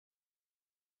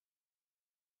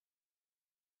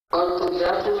और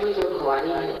गुजरात में जो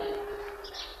भवानी है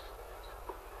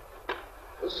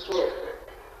उसको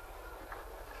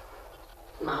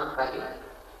महाकाली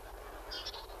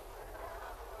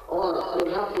और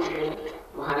कोल्हापुर में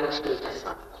महालक्ष्मी का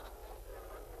स्थान।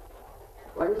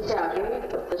 वहीं से आगे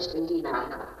सप्तशृंगी नाम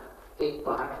का एक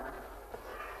पहाड़,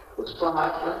 उस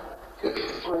पहाड़ पर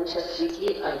शक्ति की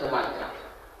अर्धमात्रा।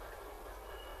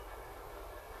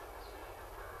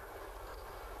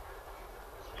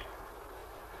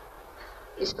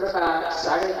 इस प्रकार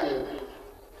 3.5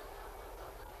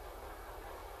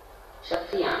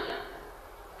 शक्तियां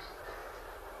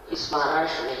इस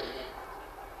महाराष्ट्र में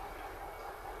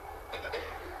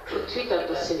पृथ्वी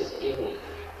तत्व से निकली हुई।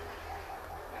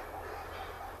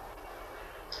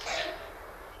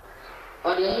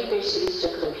 और यहीं पे श्री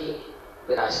चक्र भी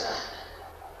विराजता है।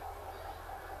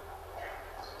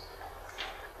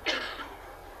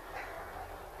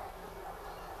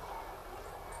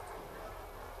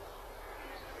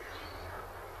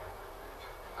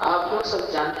 आप लोग सब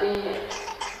जानते हैं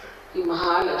कि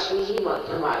महालक्ष्मी ही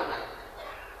मध्य मार्ग है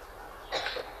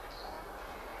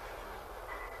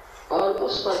और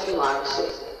उस मध्य मार्ग से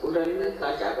कुंडलिनी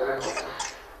का जागरण होता है।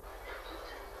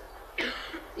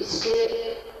 इसलिए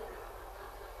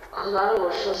हजारों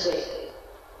वर्षों से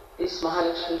इस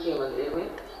महालक्ष्मी के मंदिर में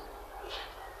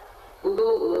उदो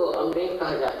उदो अम्बे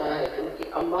कहा जाता है, क्योंकि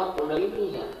अम्बा कुंडलिनी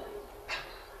है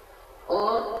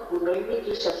और कुंडलिनी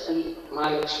की शक्ति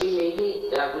महालक्ष्मी में ही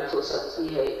जागृत हो सकती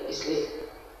है। इसलिए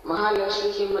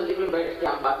महालक्ष्मी के मंदिर में बैठ के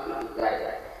अम्बा की गीत गाया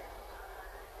जाता है।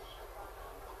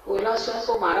 कोल्हापुर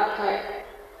को मारा था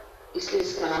इसलिए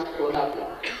इसका नाम कोल्हापुर।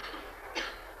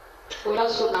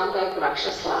 कोल्हापुर नाम का एक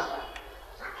राक्षस था।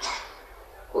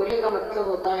 कोल्हे का मतलब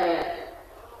होता है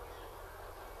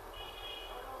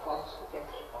फॉक्स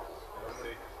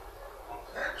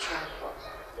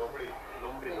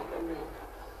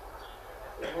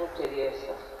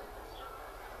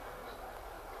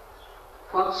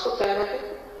को क्या कहते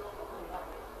हैं?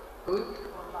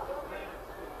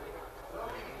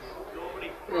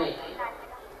 नहीं,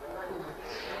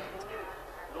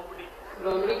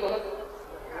 लोमड़ी को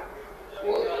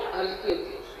वो हल्की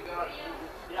होती है।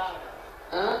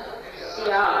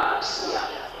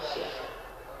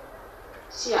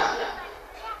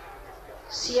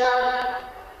 सियार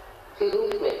के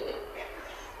रूप में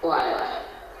वो आया है,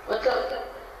 मतलब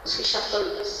उसकी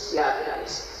शक्ल सियार के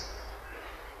जैसे।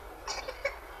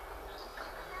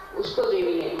 उसको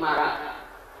देवी ने मारा,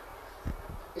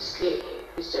 इसलिए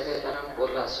इस जगह का नाम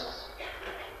कोल्हापुर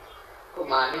को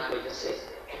मारने की वजह से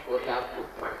कोल्हापुर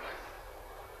पड़ गया।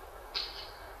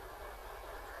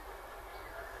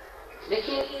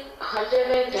 लेकिन हर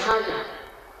जगह जहां जहां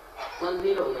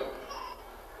मंदिरों में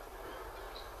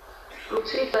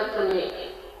पृथ्वी तत्व ने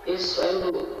इस स्वयं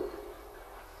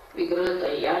विग्रह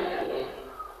तैयार किए,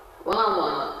 वहां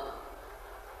वहां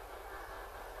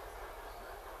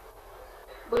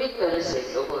बुरी तरह से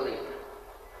लोगों ने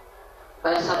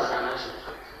पैसा बनाना शुरू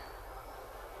कर दिया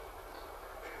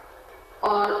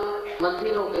और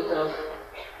मंदिरों की तरफ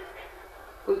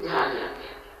कोई ध्यान नहीं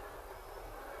दिया।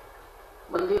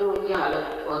 मंदिरों की हालत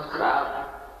बहुत खराब,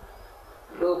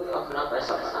 लोग अपना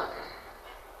पैसा बनाते हैं।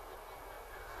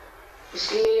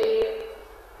 इसलिए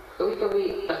कभी कभी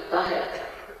लगता है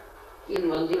कि इन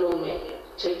मंदिरों में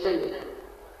चैतन्य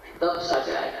दब सा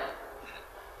जाएगा।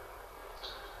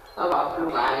 अब आप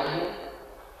लोग आए हैं,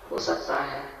 हो सकता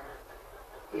है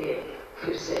कि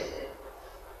फिर से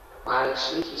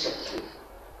महालक्ष्मी की शक्ति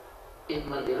इन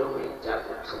मंदिरों में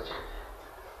जागृत हो जाए।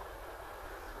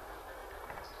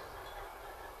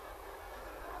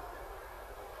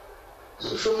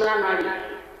 सुषुम्ना नाड़ी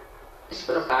इस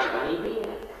प्रकार बनी हुई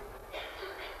है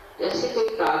जैसे कोई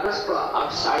कागज को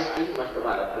आप 3.5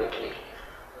 मरतबा रख लेते हैं।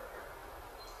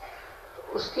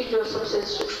 उसकी जो सबसे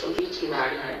सूक्ष्म बीच की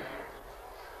नाड़ी है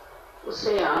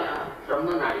उसे आप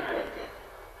ब्रह्म नाड़ी कहते हैं।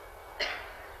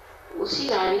 उसी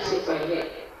नाड़ी से पहले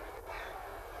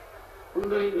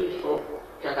कुंडलिनी को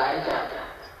जगाया जाता है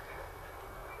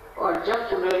और जब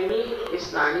कुंडलिनी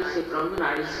इस नाड़ी से, ब्रह्म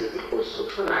नाड़ी से, बिल्कुल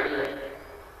सूक्ष्म नाड़ी है,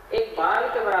 एक बाल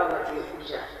के बराबर भी उठ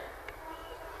जाए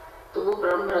तो वो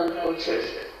ब्रह्म रंग को छेद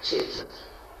सकती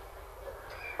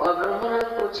और ब्रह्म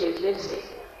रंग को छेदने से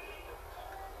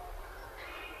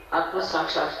आत्म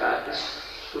साक्षात्कार की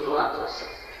शुरुआत हो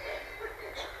सकती।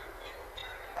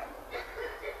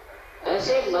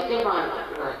 ऐसे मध्यमान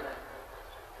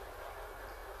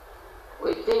वो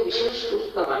इतने विशेष रूप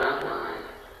का बना हुआ है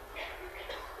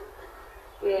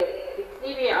कि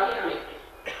कितनी भी आपने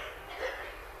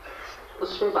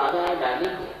उसमें बाधाएं डाली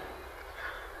है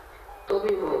तो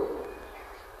भी वो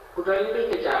कुंडलिनी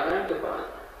के जागरण के बाद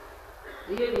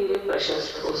धीरे धीरे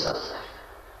प्रशस्त हो सकता है।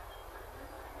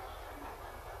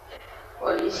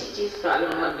 किसी चीज का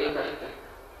आलम्बन नहीं करके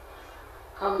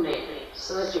हमने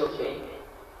सहज योग में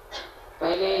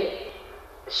पहले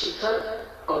शिखर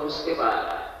और उसके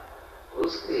बाद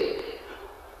उसके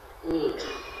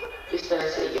इस तरह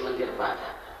से ये मंदिर बांधा।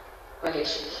 पहले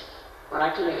शिखर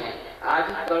मराठी में है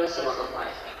आदि कल समागम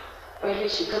है, पहले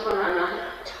शिखर बनाना है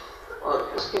और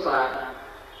उसके बाद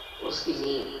उसकी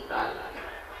नींव डालना है।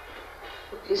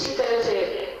 तो किसी तरह से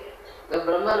जब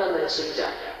ब्रह्मानंद छिप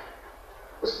जाए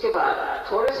उसके बाद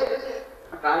थोड़े से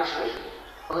प्रकाश में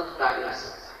बहुत कार्य आ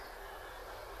सकता है।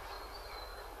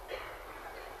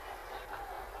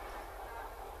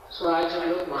 सो आज हम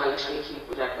लोग महालक्ष्मी की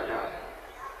पूजा करने वाले हैं।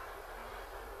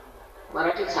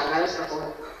 मराठीत सांगायलाच नको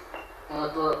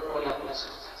महत्व कोल्हापूरचं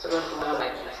सगळं तुम्हाला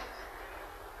माहिती आहे,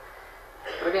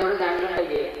 पण एवढं जाणलं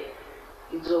पाहिजे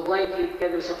की जोगवा इतक्या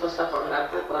दिवसापासून आपण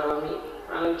लागतो. परवा मी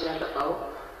मला विचारलं का हो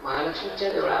महालक्ष्मीच्या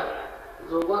देवळात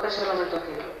जोगवा कशाला म्हणतात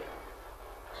हे?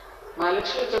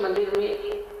 महालक्ष्मी के मंदिर में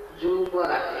जोगवा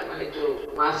गाते हैं, माने जो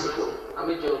माँ से को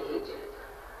हमें जोग दीजिए,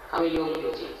 हमें योग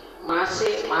दीजिए। माँ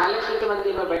से महालक्ष्मी के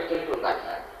मंदिर में बैठ कर लोग आते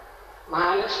हैं,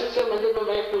 महालक्ष्मी के मंदिर में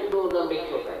बैठ कर दो दम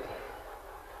एक लोग आते हैं.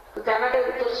 तो त्यांना काही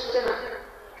उत्तर सुचेना.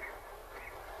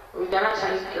 मी त्यांना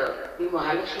सांगितलं की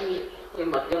महालक्ष्मी हे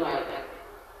मध्यम आहे,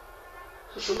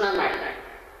 सुषुम्ना नाडी आहे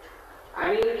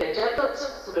आणि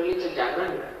त्याच्यातच कुंडलीचं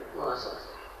जागरण असं.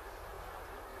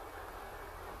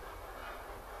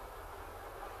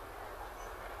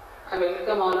 I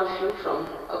welcome all of you from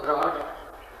abroad,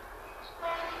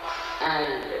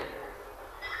 and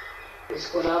this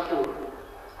Kolhapur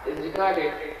is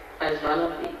regarded as one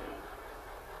of the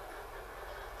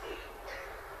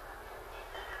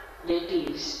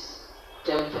deities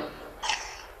temple.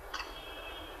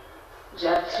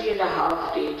 There are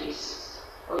 3.5 deities,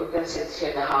 or you can say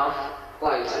 3.5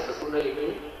 points of the Kundalini.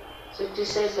 So it is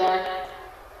said that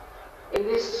in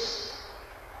this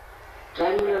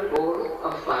triangular bowl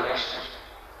of Maharashtra,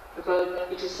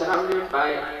 because it is surrounded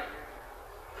by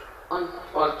on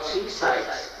all three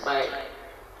sides by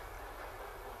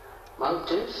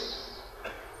mountains,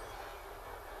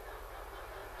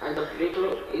 and the plateau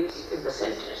is in the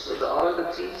center. So all the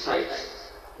three sides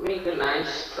make a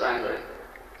nice triangle.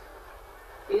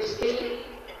 Is the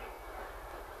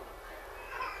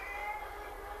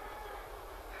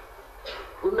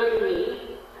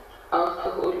Kundalini of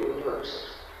the whole universe,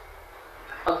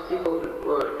 of the whole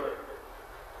world,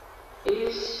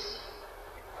 is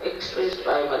expressed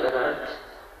by Mother Earth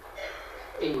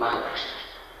in Maharashtra.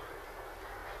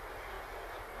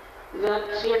 There are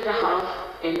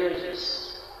 3.5 energies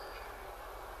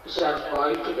which are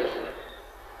coiled together.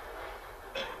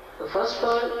 The first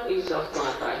one is of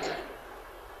Mataji.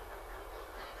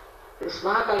 This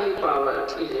Mahakali power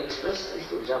is expressed in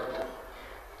Puja.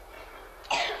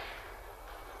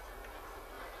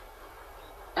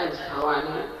 As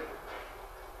Bhavani,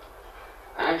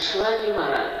 and Shivaji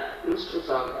Maharaj used to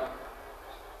come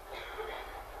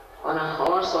on a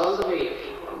horse all the way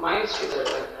for miles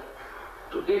together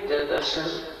to get the darshan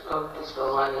of this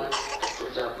Bhavani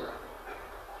Puja.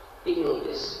 He knew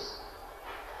this.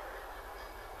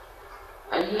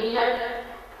 And he had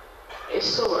a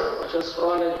sword which was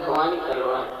called as Bhavani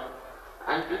Talwar,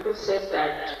 and people said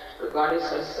that the goddess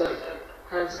herself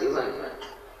has given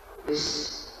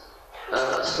this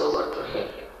sword to him.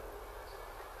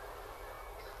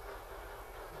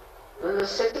 Then the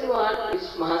second one is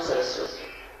Mahasaraswati.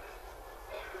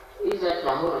 Is at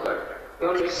Mahurgad. We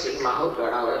always sing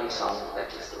Mahurgad, our very song,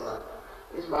 that is the one.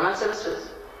 Is Mahasaraswati,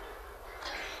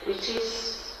 which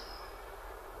is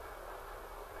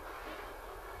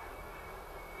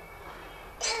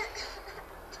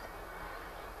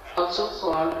also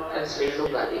called as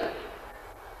Renugadi.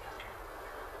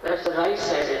 That's the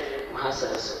right-sided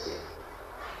Mahasaraswati.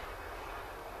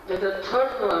 Then the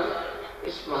third one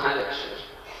is Mahalakshmi.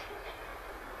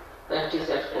 That is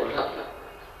at Kolhapur.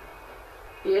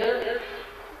 Here,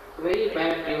 very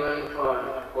bad demon called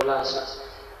Kolhapur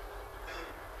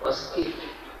was killed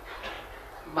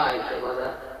by the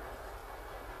mother.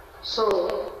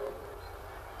 So,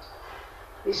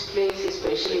 this place is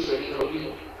especially very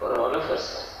holy for all of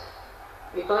us,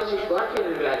 because you got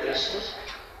your realization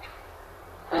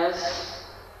as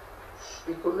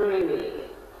the Kundalini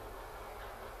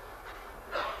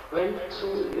went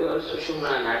through your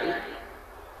Sushumna Nadi,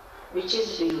 which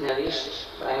is being nourished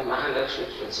by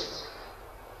Mahalakshmi princess.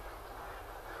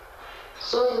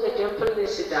 So in the temple they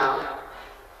sit down.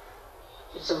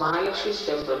 It's a Mahalakshmi's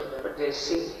temple, but they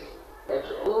sing that,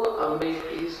 "Oh Ambe,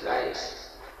 please rise,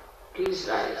 please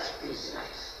rise, please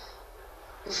rise."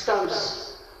 This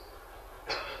comes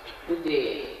with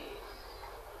the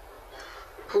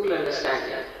full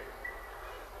understanding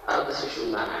of the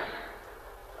Sushumna Nadi.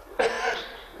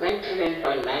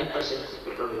 99.9%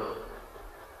 people don't know.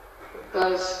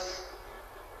 Because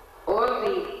all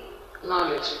the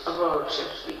knowledge about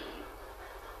Shakti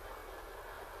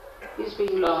is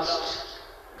being lost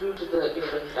due to the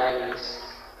different timings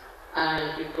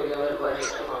and people never worry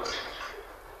about it.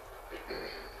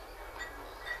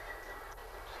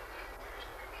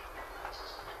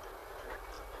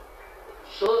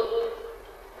 So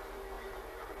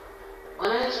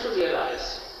one has to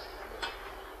realize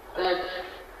that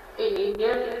in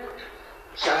Indian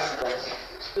Shastras,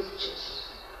 scriptures,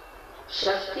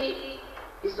 Shakti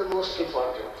is the most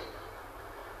important thing.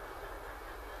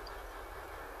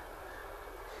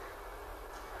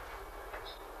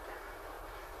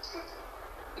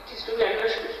 It is to be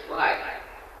understood. Why?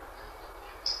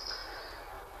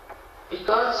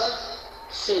 Because,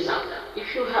 say now,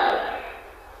 if you have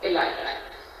a light,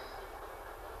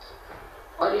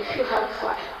 or if you have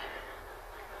fire,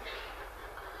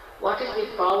 what is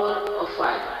the power of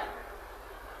fire?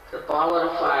 The power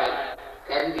of fire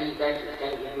can be that it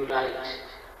can give you light,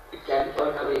 it can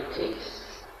burn away things.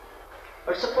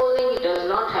 But supposing it does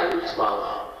not have its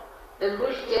power, then who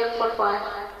will care for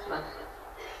fire? Nothing.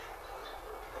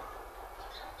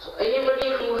 So anybody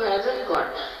who hasn't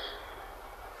got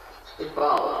the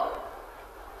power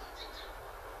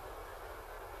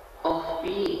of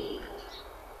being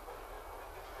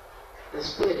the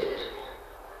spirit,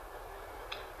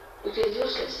 it is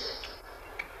useless.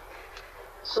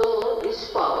 So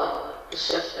this power, this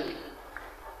Shakti,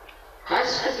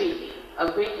 has to be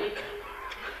awakened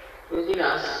within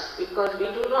us because we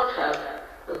do not have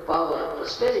the power of the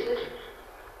spirit.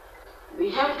 We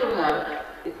have to have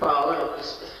the power of the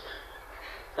spirit.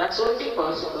 That's only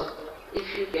possible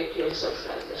if you get your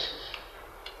self-realization.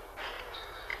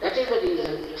 That is the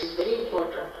reason it is very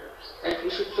important that we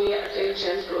should pay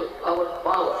attention to our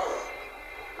power.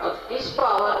 Now this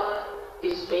power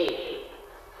is made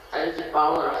as the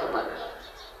power of a mother.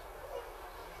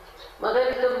 Mother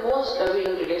is the most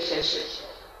loving relationship.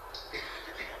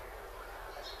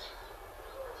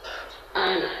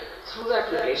 And through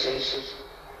that relationship,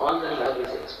 all the love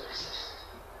is expressed.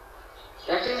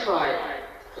 That is why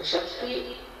the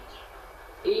Shakti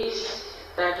is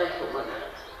that of a mother.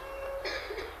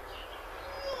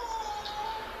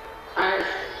 And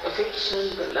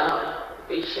affection, the love,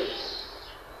 the patience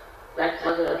that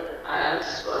mother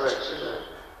has for her children,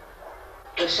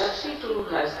 the Shakti too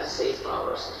has the same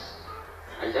powers.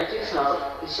 And that is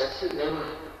how the Shakti never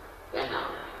can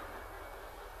harm.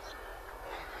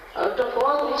 Out of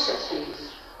all these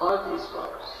Shaktis, all these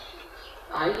powers,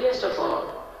 the highest of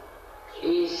all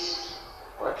is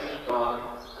what we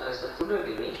call as the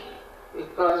Kundalini,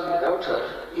 because without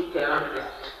her you cannot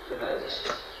get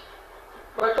realization.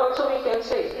 But also we can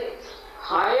say,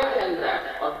 higher than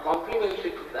that or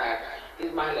complementary to that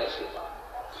is Mahalakshmi power.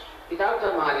 Without the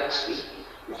Mahalakshmi,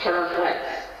 you cannot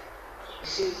rise.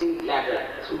 This is the ladder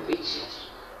through which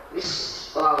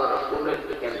this power of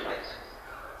Kundalini can rise.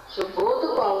 So both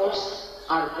the powers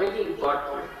are very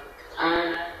important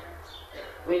and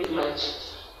very much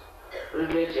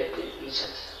related to each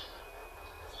other.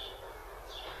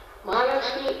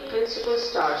 Mahalakshmi principle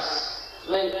starts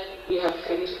when we have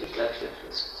finished with Lakshmi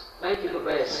principle. Like in the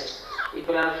West,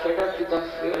 people are fed up with the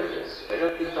fears, fed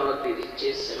up with all the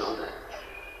riches and all that.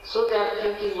 So they are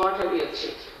thinking, what have we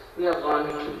achieved? We have gone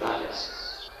into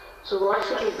balance. So what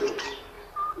should we do?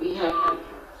 We have to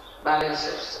balance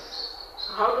ourselves.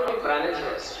 So how do we balance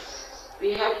ourselves?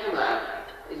 We have to have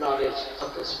the knowledge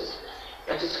of the spirit.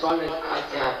 That is called an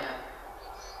adhyatma.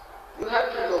 You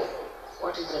have to know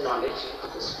what is the knowledge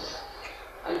of the spirit.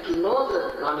 And to know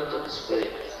the knowledge of the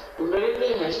spirit,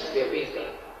 Kundalini has to be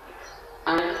awakened.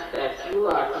 And that you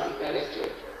are to be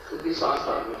connected to this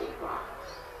all-pervading power.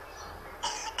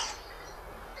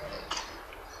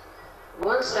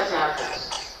 Once that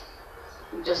happens,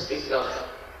 you just become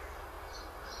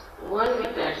one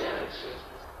with that energy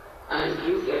and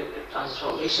you get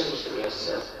transformation within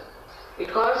yourself.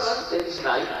 Because there is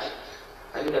light,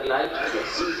 and in the light you can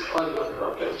see all your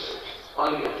problems,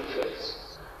 all your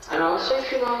defects. And also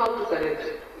if you know how to correct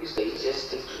it, it's the easiest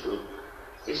thing to do,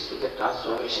 is to get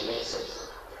transformation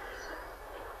itself.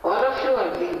 All of you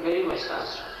are being very much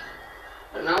transformed.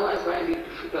 And now I find it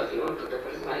difficult even to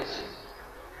recognize you.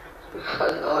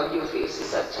 Because all your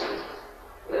faces are changed,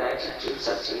 your attitudes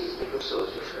are changed, they look so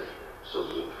different, so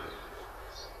beautiful.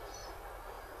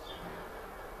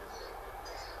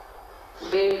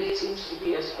 Today seems to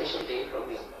be a special day for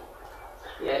me.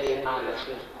 Here in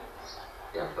Mahalakshmi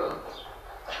temple,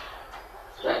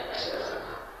 that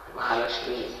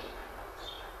Mahalakshmi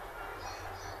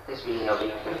is being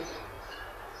awakened.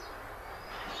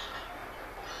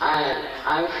 And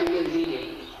I'm feeling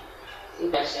really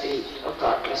in that state of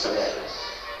thoughtless awareness.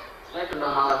 I don't know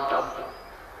how I'm talking.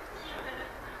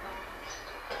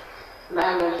 And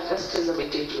I'm just in the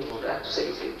meditative mood,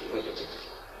 absolutely meditative.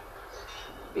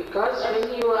 Because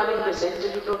when you are in the center,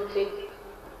 you don't think.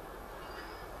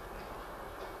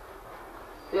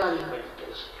 You are in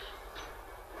meditation.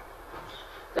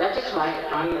 That is why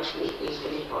Mahalakshmi is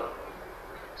very important.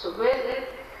 So when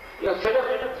you are fed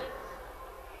up,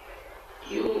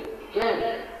 you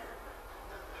can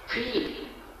feel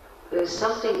there is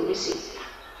something missing,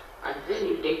 and then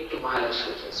you take to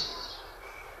Mahalakshmi first.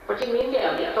 But in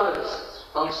India, because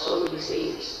of so many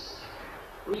saints,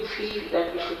 we feel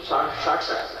that we should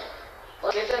short-circuit. Or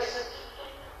let us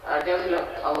develop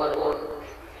our own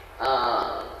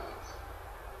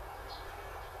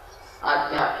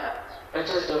adhyatma. Let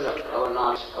us develop our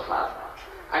knowledge of Atma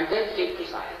and then take to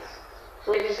science.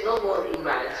 So there is no more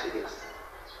imbalance with this.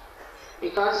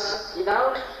 Because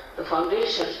without the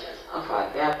foundation of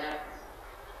adhyatma,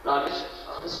 knowledge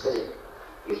of the spirit,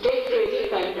 you take to any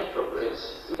kind of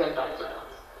progress, you can talk it down.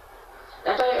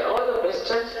 That why all the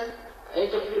Western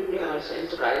entrepreneurs,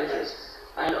 enterprises,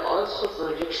 and also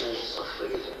projections of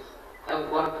religion have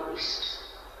gone to waste.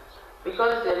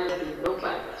 Because there has been no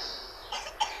balance.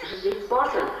 It is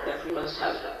important that we must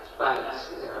have balance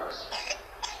within ourselves.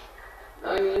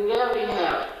 Now in India we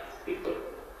have people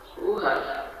who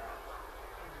have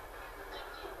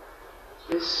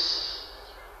this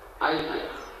idea,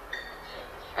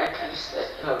 at least that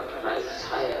you have to rise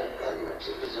higher than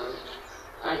materialism,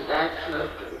 and that you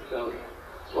have to become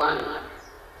one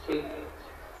big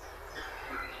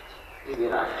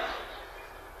Virat,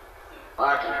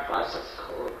 part and parcel of the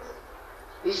whole.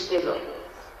 This they know.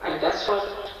 And that's what,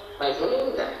 by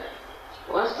knowing that,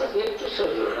 once they get to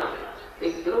Sahajayoga,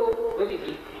 they grow very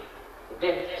deeply,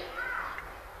 depth.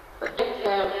 But depth they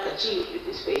have achieved with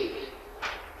this faith,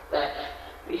 that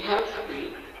we have to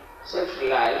be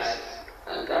self-realized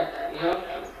and that we have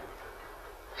to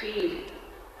feel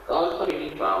the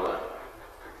all-pervading power.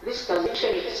 This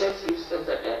conviction itself gives them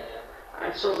the depth.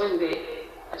 And so when they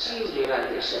achieve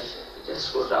realization, they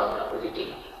just go down very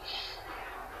deep.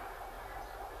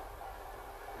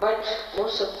 But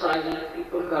most surprising,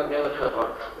 people who have never heard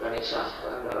about Ganesha, who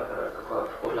have never heard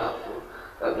about Kolhapur,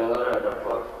 who have never heard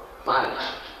about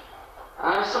Mahalakshmi,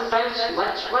 are sometimes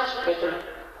much better,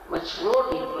 much more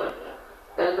deeper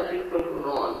than the people who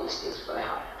know all these things by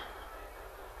heart.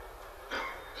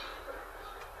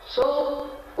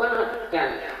 So one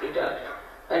can deduct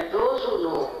that those who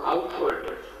know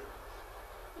outward,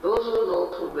 those who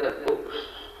know through their books,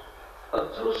 or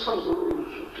through some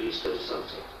gurus who teach them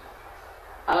something,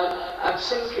 are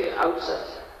absolutely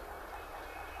outside.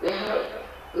 They have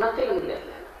nothing in them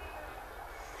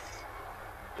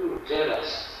to tell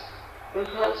us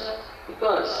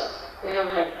because they have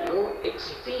had no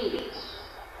experience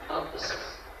of the self.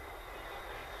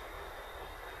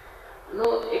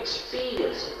 No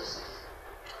experience of the self.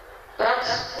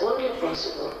 That's only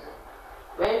possible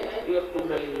when your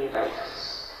Kundalini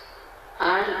rises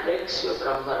and breaks your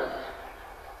Brahman.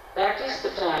 That is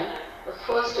the time the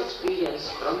first experience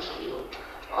comes to you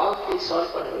of this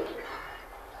all-pervading.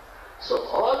 So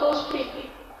all those people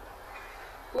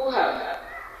who have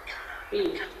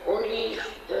been only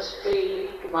just praying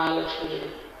to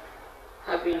Mahalakshmi,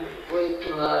 have been going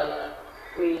to her,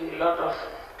 doing a lot of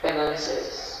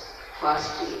penances,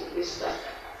 fasting, this, that,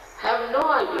 have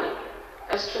no idea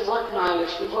as to what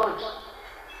Mahalakshmi wants.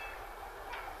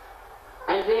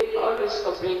 And they always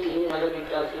complain to me, Madam, we have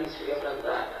done this, we have done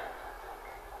that.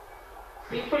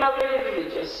 People are very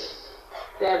religious.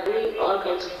 They are doing all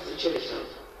kinds of ritualism,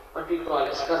 what we call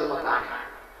as karma kanda.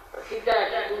 But with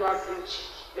that, do not reach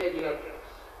where you are.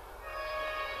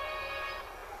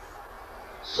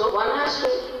 So one has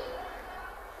to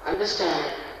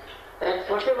understand that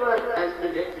whatever has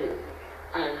been written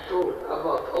and told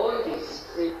about all these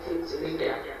great things in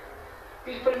India,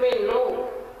 people may know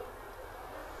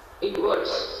in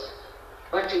words,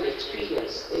 but in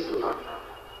experience they do not know.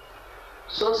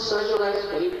 So Sahajayoga is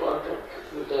very important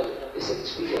to them, this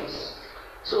experience,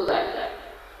 so that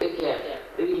they can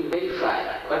really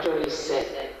verify whatever is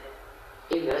said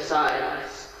in the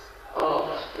science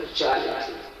of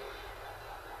spirituality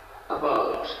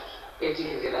about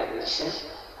getting realization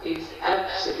is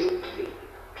absolutely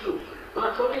true.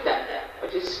 Not only that,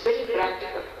 but it's very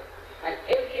practical. And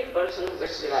every person who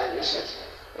gets realization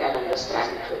can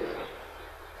understand it very well.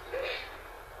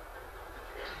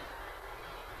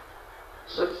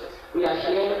 So we are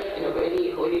here in a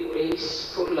very holy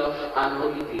place full of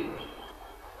unholy people.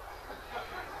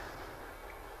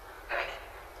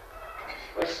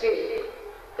 But still,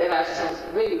 there are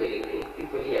some very good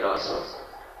people here also.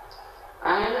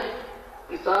 And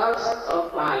because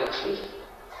of Mahalakshmi,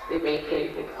 they make very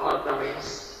big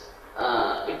ornaments,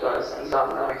 because these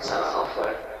ornaments are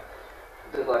offered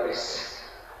to the goddess.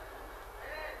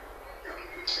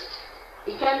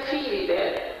 You can feel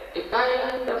there a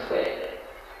kind of a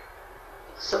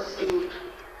subdued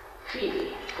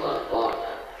feeling for God,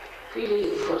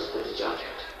 feeling for spirituality.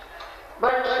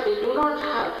 But they do not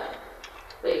have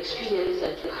the experience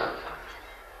that you have.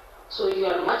 So you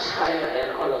are much higher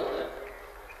than all of them.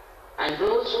 And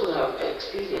those who have the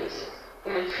experience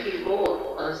can feel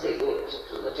more as they go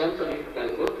to the temple. You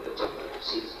can go to the temple to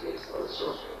see this place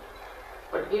also.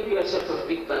 But give yourself a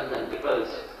big bandhan, because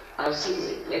I have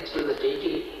seen next to the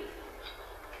deity,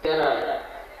 there are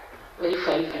very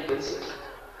fine people sitting.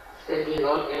 They are doing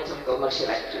all kinds of commercial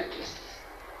activities.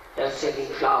 They are selling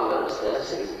flowers, they are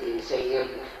selling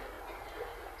everything.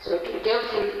 So to be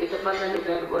careful with the bandhan, you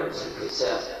can go and see this.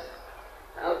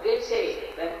 Now they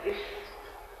say that this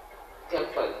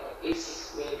temple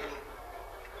is made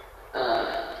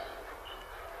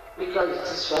because it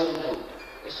is Swayambhu,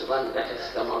 it's the one that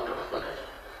has come out of birth.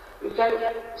 You can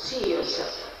see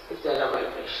yourself if there are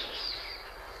vibrations.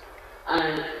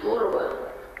 And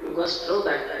moreover, you must know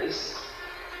that this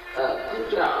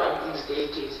puja of these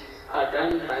deities are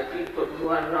done by people who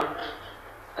are not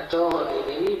at all in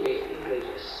any way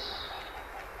religious,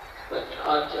 but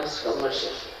are just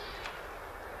commercial.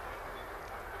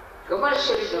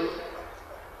 Commercialism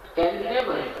can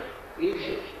never give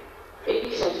you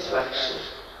any satisfaction,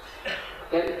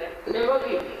 can never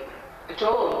give at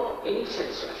all any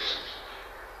satisfaction.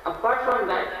 Apart from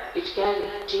that, it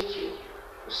can take you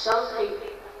to something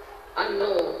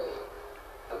unknown,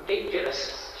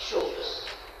 dangerous shows.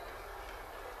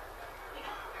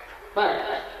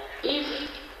 But if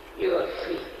your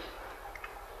faith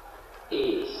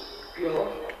is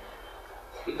pure,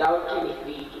 without any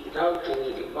greed, without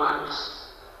any demands,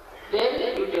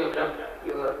 then you develop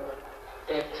your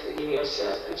depth within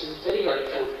yourself, which is very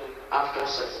helpful after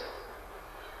sadhana.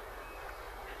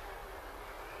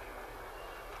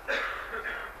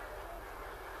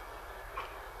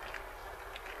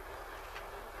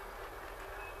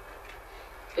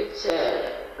 It's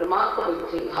a remarkable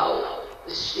thing how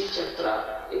the Shri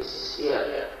Chakra is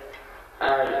here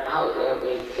and how they have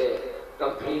made the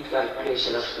complete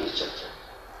calculation of Shri Chakra.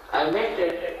 I met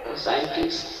a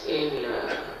scientist in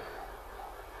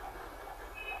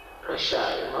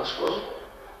Russia, in Moscow,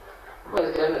 who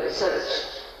has done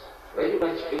research, very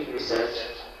much big research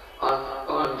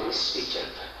on this Shri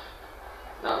Chakra.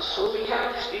 Now, so we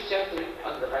have Shri Chakra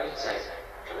on the right side,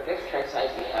 on the left hand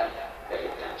side we have Belly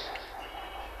Chakra.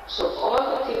 So all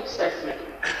the things that we do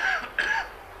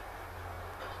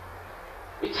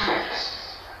with hands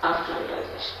after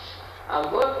realization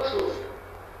are worked through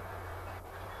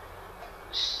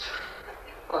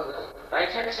on the right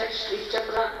hand side Shri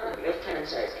Chakra and the left hand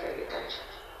side Belly Chakra.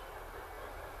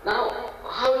 Now,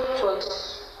 how it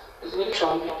works is a very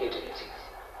complicated thing.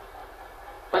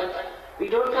 But we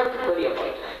don't have to worry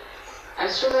about that.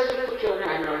 As soon as you put your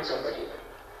hand on somebody,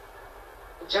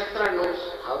 the chakra knows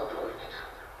how to work it.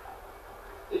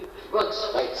 It works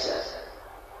by itself.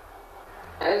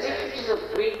 As if it is a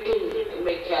built-in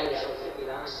mechanism within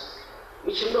us,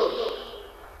 which knows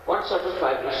what sort of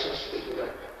vibrations to be given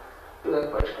to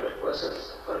a particular person,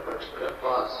 for a particular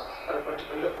cause, or a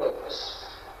particular purpose.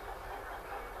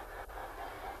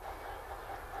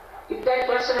 If that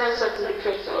person has certain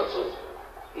defects also,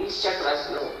 these chakras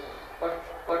know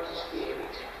what is to be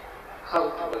emitted, how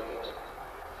to work it.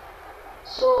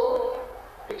 So,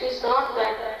 it is not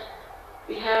that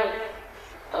we have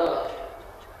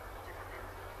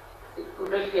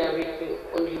Kundalini awakening,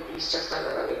 only these chakras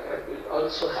are awakened. We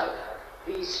also have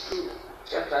these two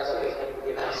chakras awakened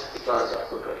within us because of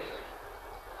Kundalini.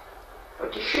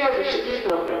 But if you have a Shri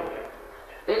problem,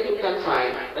 then you can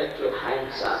find that your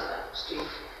hands are stiff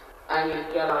and you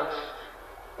cannot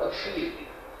feel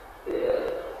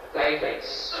the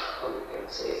guidance, or you can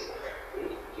say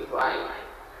the divine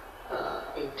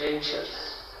intentions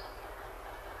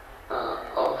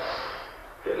of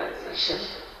realization.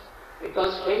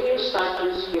 Because when you start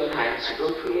using your hands, you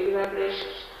don't feel any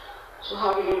vibrations. So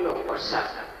how will you know what's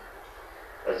happening?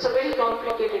 It's a very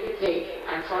complicated thing,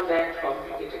 and for that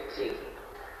complicated thing,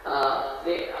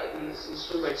 these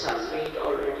instruments are made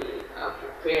already,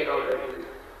 prepared already.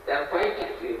 They are quite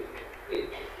equipped with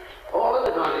all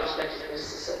the knowledge that is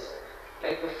necessary,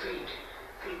 like the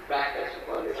feedback as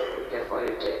you call it, or we can call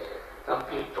it a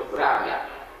complete programming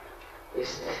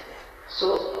is there.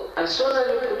 So as soon as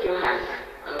you put your hand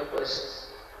on a person,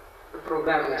 the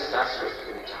programming starts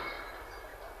working it out.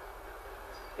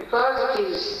 Because it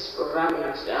is programming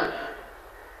is done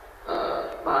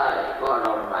by God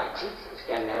or by almighty, it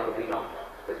can never be wrong.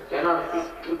 But it cannot be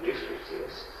two different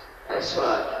things as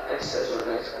far as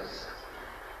Sahaja is concerned.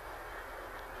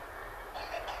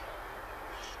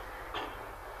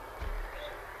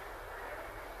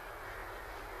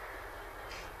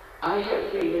 I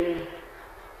have been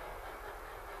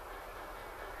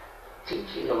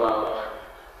thinking about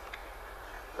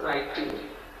writing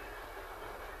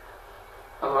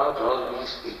about all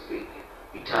these big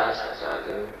pithas that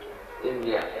are in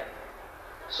India.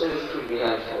 So it will be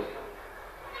helpful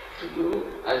to you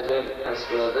as well as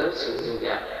to others in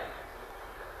India.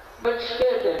 But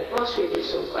here the atmosphere is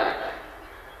so bad,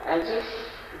 as if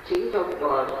to think of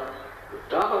God, to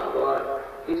talk of God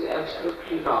is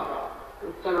absolutely wrong.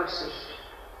 You cannot see.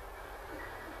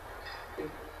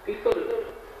 People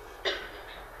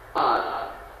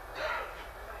are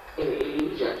in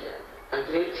illusion and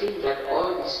they think that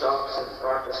all these talks have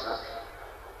brought us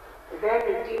nothing. Then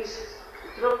it is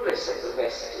progress of the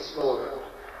West is more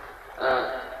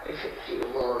effective,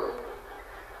 more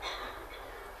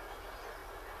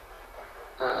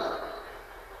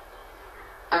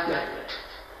apparent,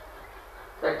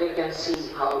 that they can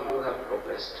see how you have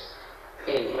progressed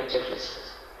in materialism.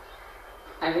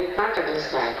 And they can't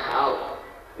understand how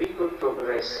we could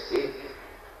progress with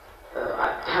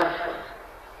Adhyatma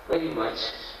very much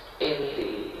in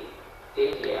the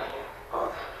area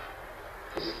of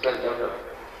physical development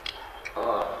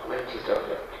or mental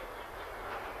development.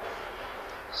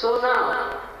 So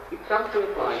now we come to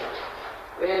a point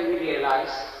where we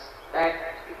realize that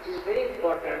it is very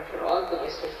important for all the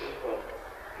Western people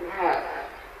to have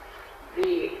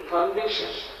the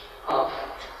foundation of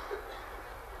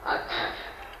Adhyatma.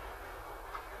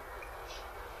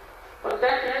 For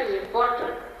that it is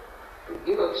important to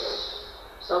give us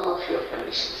some of your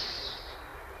conditions,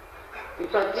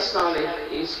 because this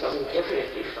knowledge is coming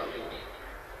definitely from India.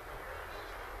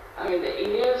 I mean, the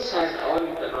Indians had all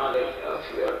the knowledge of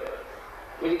your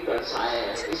medical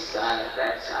science, this science,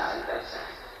 that science, that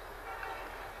science.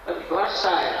 But God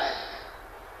science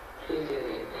is in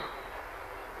India.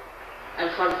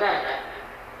 And for that,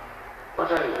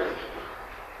 what are you going to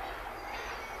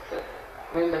do?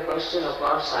 When the question of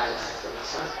God science is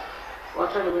concerned,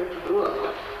 what are you going to do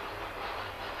about it?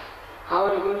 How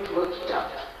are you going to work it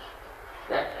out?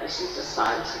 That this is the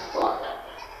science of God.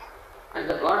 And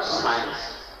the God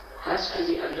science has to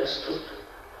be understood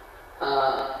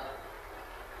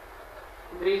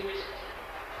with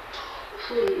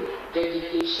full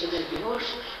dedication and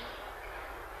devotion.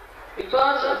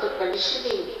 Because of the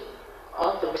conditioning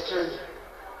of the Western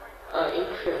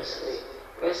influence,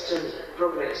 the Western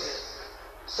progress,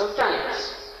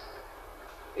 sometimes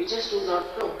we just do not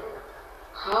know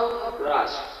how to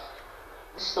grasp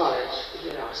this knowledge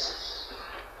within ourselves.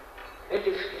 Very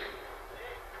difficult.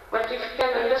 But if you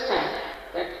can understand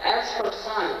that as for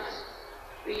science,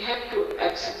 we have to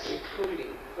accept it fully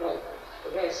from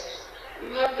the West.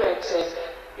 You have to accept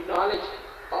the knowledge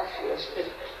of your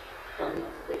spirit from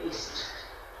the East.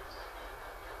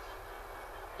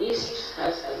 East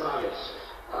has the knowledge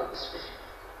of the spirit.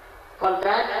 For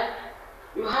that,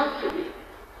 you have to be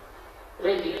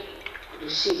ready to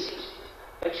receive it.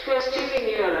 But if you are still in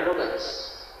your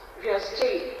arrogance, if you are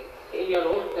still in your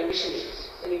own conditionings,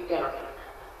 then you cannot.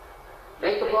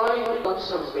 Like a boy who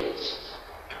comes from a village,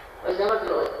 has never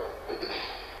known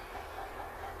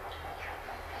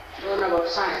about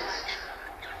science,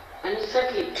 and you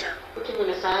suddenly put him in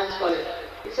a science college.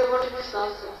 He said, what is this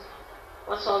nonsense?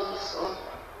 What's all this on?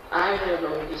 I have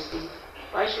known these things.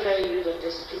 Why should I use a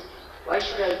test tube? Why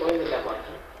should I go in the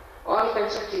laboratory? All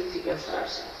kinds of things he can start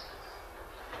saying.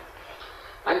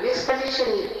 And this condition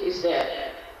is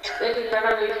there. Then he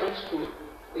ran away from school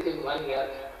within 1 year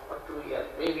or 2 years,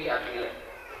 maybe earlier.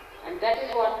 And that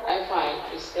is what I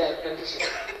find is their condition.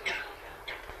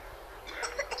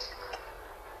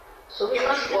 So we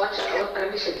must watch our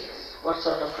conditionings, what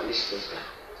sort of conditionings we have.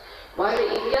 While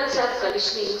the Indians have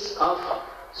conditionings of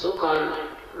so-called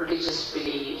religious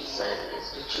beliefs and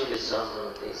ritualism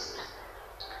and this,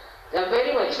 they are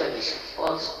very much conditioned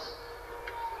also.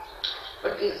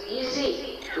 But it's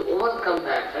easy to overcome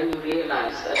that when you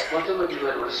realize that whatever you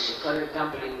are worshipping, for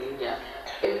example in India,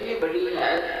 everybody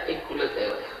has a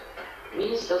Kuladeva,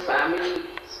 means the family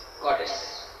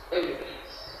goddess, everybody.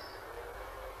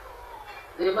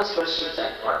 They must worship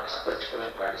that goddess,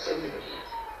 particular goddess, everybody.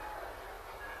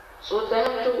 So they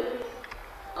have to,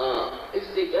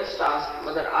 if they just ask,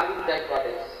 Mother, are you that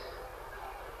goddess?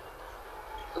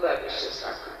 So that question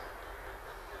starts.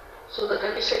 So the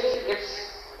conditioning gets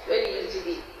very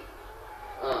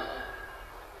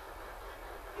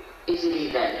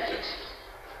easily diluted.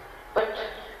 But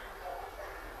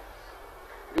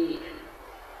the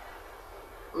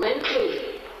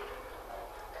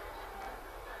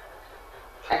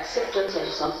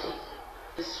something.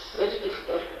 It's very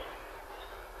difficult.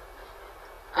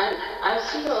 And I've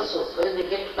seen also when they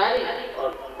get married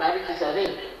or marriage is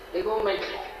arranged, they go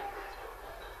mental.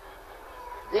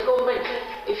 They go mental.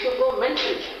 If you go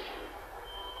mentally,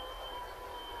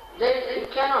 then you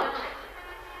cannot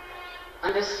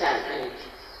understand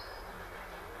anything.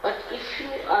 But if you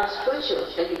are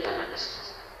spiritual, then you can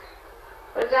understand.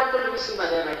 For example, we see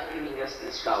Mother giving us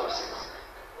these flowers.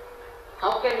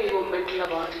 How can we go mental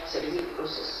about it? It's a living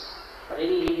process. For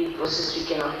any living process, we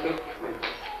cannot get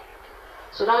mental.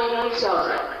 So now you will say,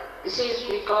 alright, this is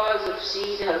because the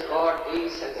seed has got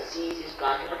this and the seed is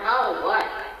planted. But how? Why?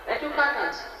 That you can't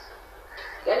answer.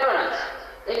 You never answer.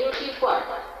 Then you keep quiet.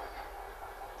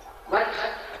 But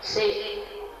say,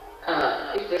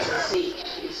 if there's a seed,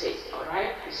 you say,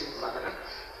 alright, this is Mother.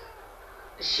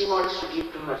 She wants to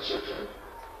give to her children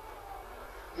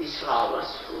these flowers,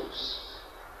 fruits,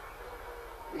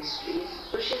 these trees.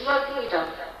 So she's working it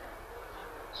out.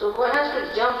 So one has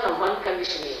to jump from one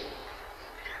conditioning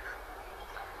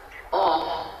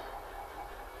of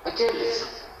materialism.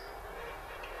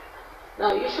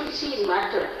 Now you should see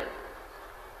matter.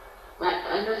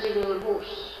 Energy never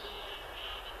moves.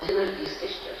 Energy is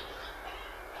stationary.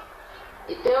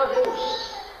 It never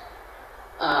moves.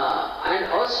 And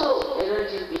also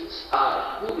energies which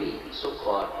are moving,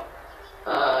 so-called,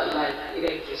 like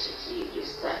electricity,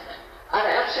 this, that, are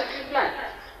absolutely blank.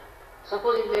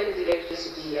 Supposing there is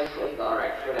electricity here flowing,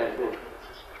 alright, well and good.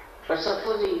 But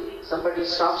supposing somebody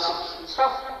stops it,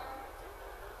 stop.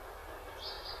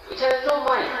 It has no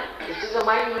mind. It is a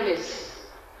mindless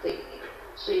thing.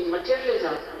 So in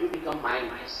materialism, you become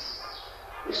mindless.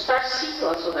 You start seeing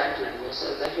also that in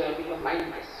yourself, that you have become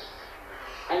mindless.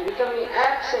 And becoming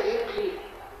absolutely,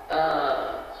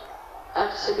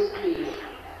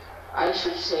 I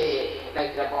should say,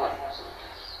 like the body,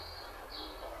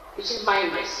 which is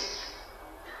mindless,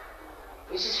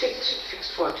 which is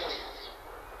fixed quantity.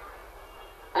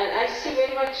 And I see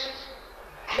very much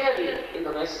clearly in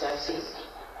the West, I've seen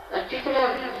that people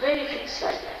have very fixed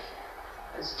ideas.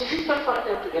 It's difficult for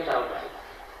them to get out of it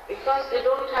because they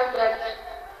don't have that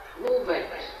movement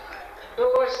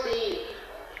towards the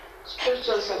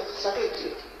spiritual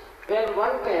subtlety where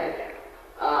one can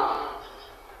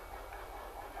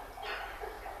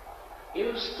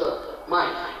use the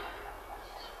mind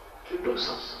to do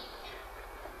something.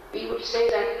 We would say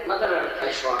that Mother Earth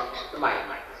has got the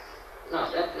mind. No,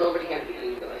 that nobody can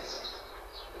believe in the West,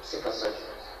 except for certain.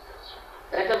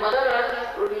 That the Mother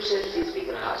Earth produces these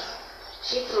vigrahas.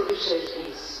 She produces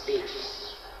these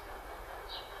deities.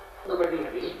 Nobody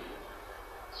will believe.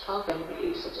 How can you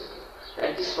believe such a thing?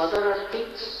 That this Mother Earth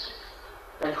thinks,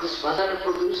 that this Mother Earth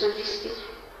produces these things.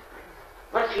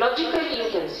 But logically you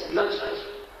can say, logically.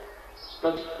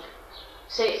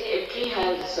 Say a tree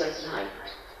has a certain height.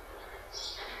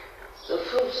 The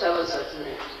fruits have a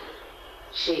certain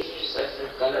shape, certain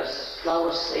colors,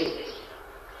 flowers same.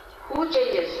 Who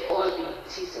changes all the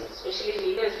seasons? Especially in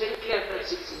India, it's very clear for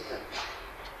 6 seasons.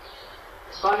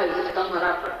 It's called as the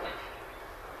Tamhara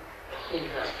in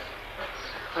the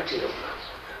Sahaja Yoga.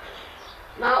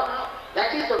 Now,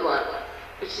 that is the one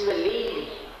which is a lady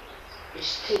which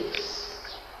thinks.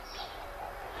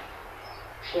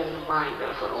 She has a mind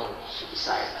of her own, she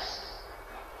decides.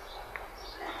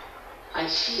 And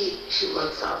she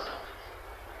works out.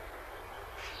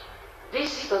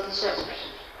 This concept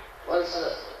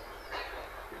was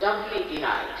doubly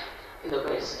denied in the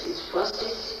West. First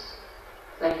is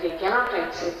that they cannot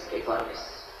accept a goddess.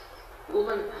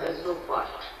 Woman has no part.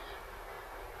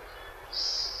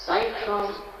 Right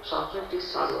from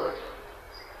Socrates onward,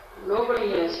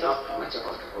 nobody has talked much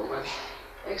about a woman,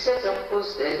 except of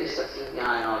course there is Satya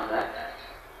and all that,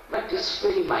 but it's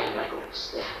very minor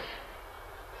roots there.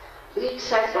 Greeks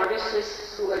had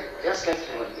goddesses who were just like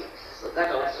human beings, so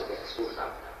that also gets ruled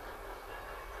out.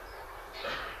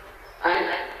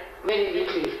 And very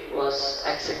little was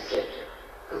accepted.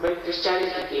 And when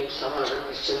Christianity came, some of the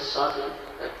Christians saw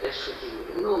that there should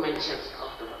be no mention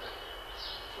of the Mother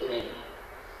in any.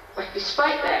 But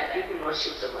despite that, people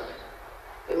worship the Mother.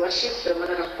 They worship the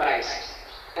Mother of Christ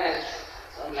as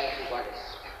some like a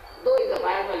goddess. Though in the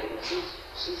Bible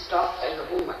she's talked as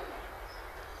a woman.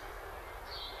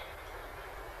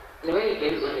 In a very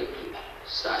deliberate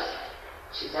style.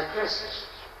 She's addressed.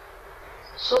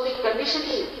 So the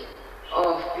conditioning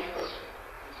of people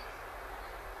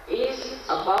is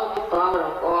about the power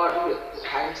of God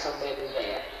hanging somewhere in the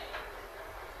air.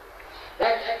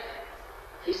 That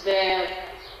is there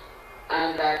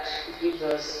and that gives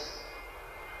us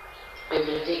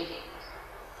everything.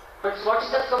 But what is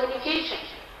the communication?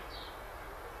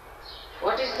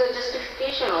 What is the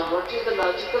justification or what is the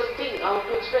logical thing? How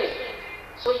to explain?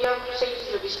 So you have to say it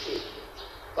is a mystery.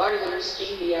 God is a mystery,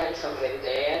 He is somewhere in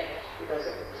the air, He does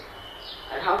everything.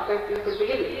 And how can people believe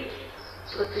it?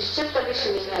 So the Christian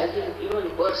conditioning has been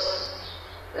even worse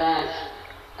than,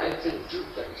 I think, Jew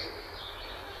conditioning.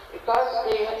 Because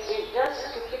they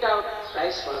just took it out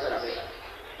Christ's mother away.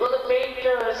 So the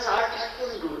painters, artists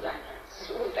couldn't do that.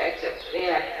 They wouldn't accept, they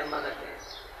had the mother there.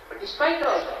 But despite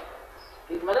all that,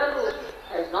 the motherhood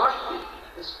has not been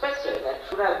respected that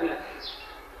should have been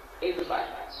in the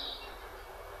Bible,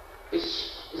 which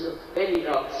is a very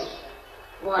wrong thing.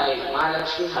 Why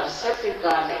Mahalakshmi herself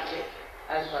incarnated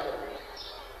as Mother Mary.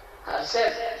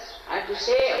 Herself. And to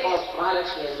say about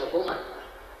Mahalakshmi as a woman,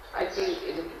 I think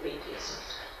is a great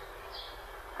insult.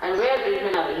 And where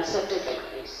women are insulted like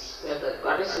this, where the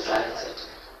goddesses are insulted,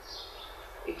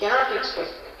 you cannot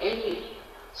expect any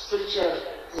spiritual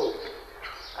growth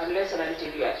unless and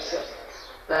until you accept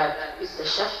that it's the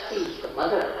Shakti, the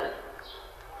mother,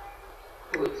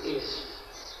 who is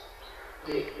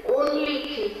the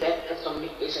only thing that the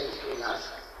communication between us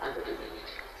and the divinity.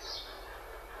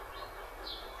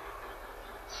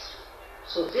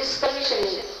 So this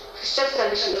conditioning, Christian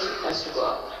conditioning, has to go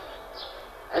out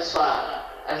as far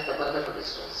as the motherhood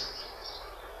is concerned.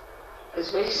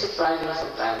 It's very surprising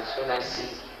sometimes when I see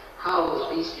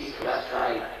how these people are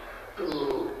trying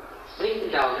to bring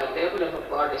down the level of a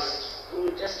goddess who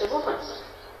is just a woman.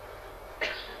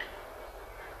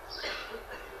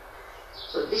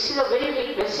 So this is a very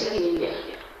big blessing in India,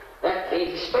 that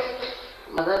they respect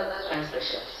mother as the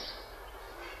Shakti.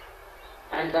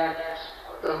 And that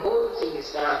the whole thing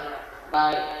is done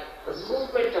by the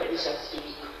movement of the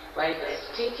Shakti, by the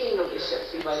thinking of the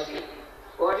Shakti, by the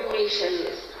coordination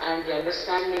and the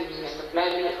understanding and the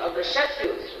planning of the Shakti.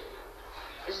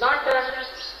 It's not done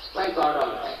by God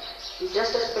Almighty. He's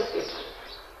just a spectator.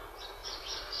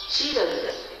 She does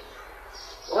it.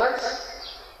 Once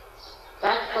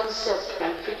that concept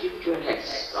can fit into your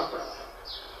heads properly,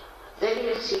 then you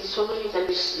will see so many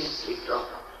conditionings withdrawn.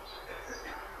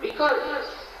 Because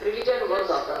religion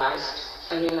was organized,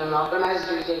 and in an organized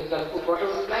religion you can put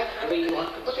whatever you like, the way you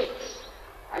want to put it.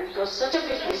 And it was such a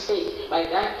big mistake. By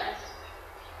that,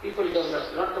 people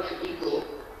developed a lot of ego,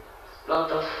 a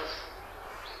lot of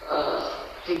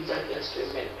things against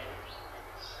women.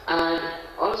 And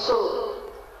also,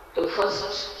 the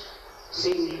first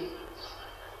sin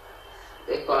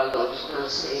they call the original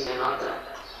sin and all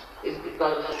that is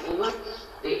because of women.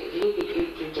 They really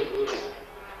ill-treated women,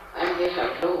 and they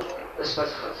have no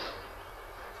respect for them.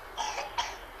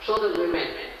 So the women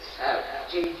have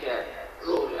changed their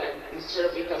role, and instead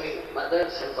of becoming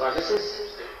mothers and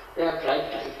goddesses, they have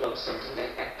tried to become something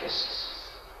like actresses.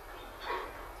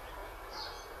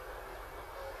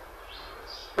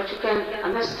 But you can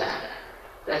understand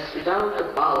that without the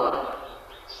power,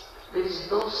 there is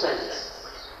no sense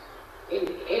in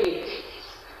anything.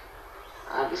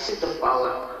 This is the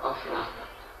power of love.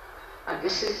 And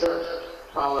this is the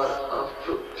power of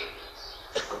truth.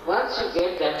 Once you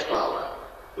get that power,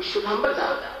 you should humble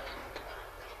down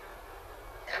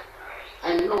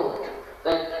and know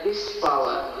that this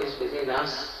power is within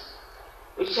us,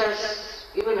 which has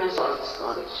given us all this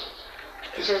knowledge,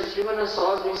 which has given us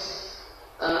all this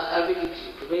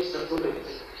ability to raise the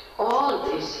Kundalini.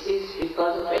 All this is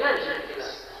because of energy within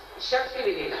us, Shakti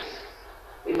within us.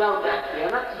 Without that, we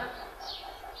are nothing.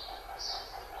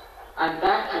 And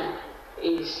that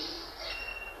is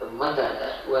the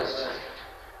mother who has done it.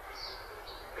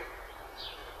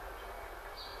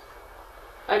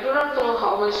 I do not know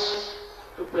how much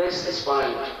to press this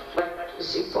point, but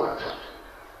it's important.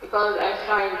 Because I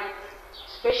find,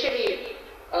 especially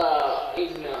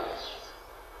in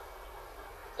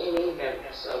England,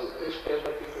 some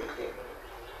newspaper people say,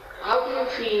 how do you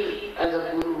feel as a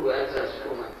guru, as a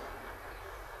woman?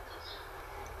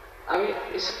 I mean,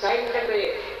 it's kind of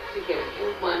a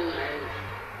movement, and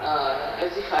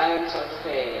as if I am sort of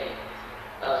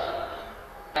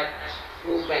that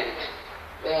movement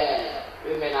where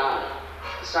women are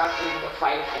starting the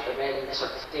fight for the men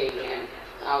sort of thing, and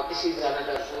now this is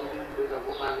another guru with a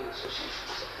woman, so she should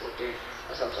be supported,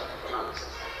 or some sort of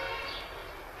nonsense.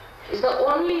 It's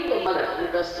only the mother who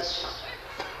does this job.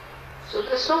 So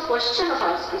there's no question of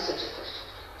asking such a question.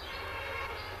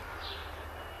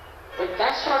 But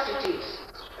that's what it is,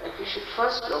 that we should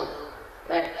first know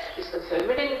that it's the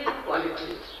feminine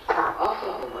quality of a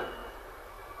woman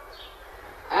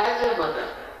as a mother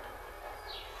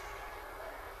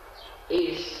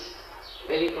is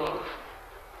very powerful.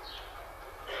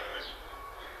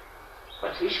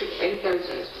 But we should encourage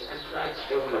it and try to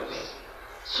develop it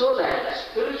so that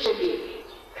spiritually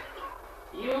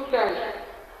you can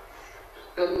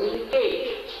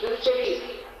communicate spiritually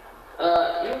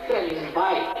you can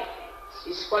imbibe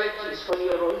these qualities for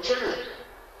your own children.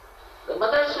 The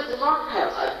mothers who do not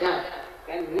have that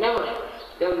can never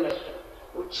develop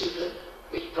good children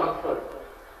with proper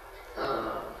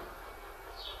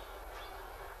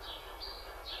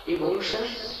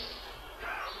emotions,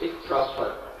 with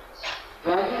proper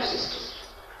value system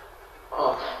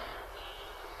of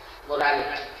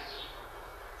morality.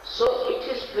 So it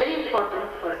is very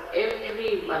important for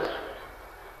every mother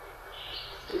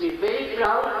to be very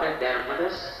proud that they are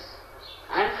mothers,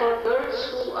 and for girls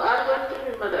who are going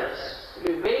to be mothers to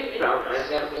be very proud that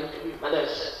they are going to be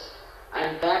mothers,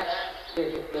 and that they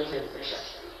represent the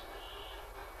Shakti.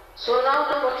 So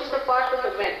now what is the part of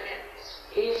the men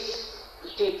is to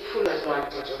take full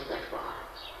advantage of that power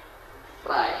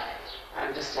by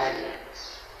understanding,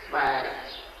 by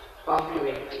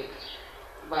complimenting,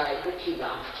 by looking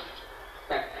after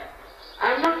that.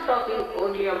 I am not talking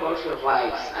only about your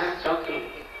wives, I am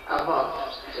talking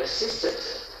about your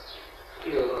sisters,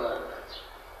 your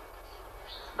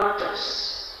daughters,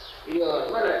 your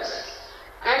mothers,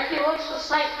 and the whole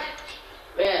society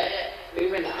where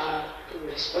women are to be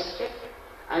respected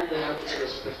and they have to be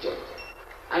respected.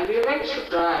 And women should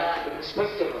try to be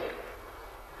respectable,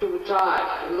 to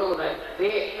try to know that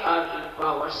they are the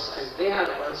powers and they are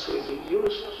the ones who will be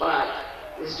used by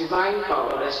this divine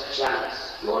power as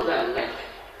channels, more than men.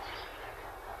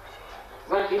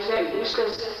 But if they are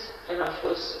useless, then of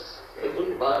course they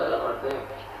wouldn't bother about them.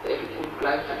 They would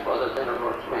like to bother them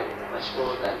about men much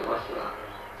more than what you are.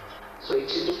 So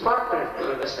it is important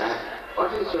to understand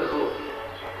what is your role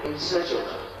in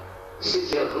Sahajayoga. This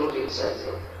is your role in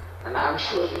Sahajayoga. And I am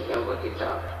sure you can work it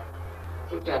out.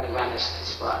 You can manage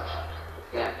this part.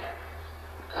 You can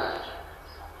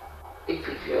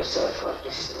equip yourself for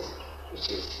this role, which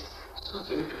is so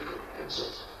beautiful and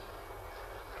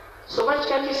so much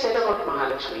can be said about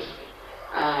Mahalakshmi,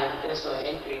 and there's no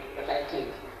entry, but I think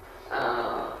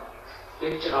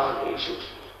later on we should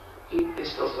keep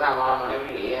this program on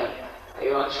every year.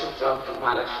 You all should come to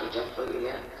Mahalakshmi temple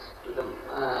here, to the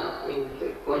in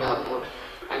the Kolhapur,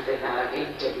 and then I'll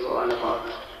again tell you all about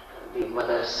the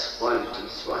mother's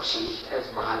qualities, what she is as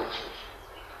Mahalakshmi.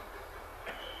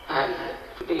 And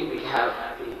today we have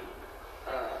the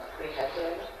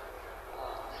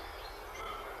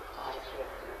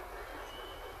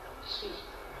Shri.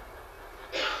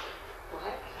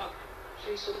 What?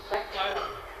 Shri Sutta.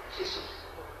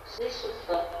 Shri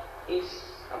Sutta is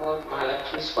about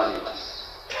Mahalakshmi's qualities.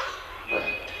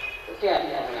 Okay,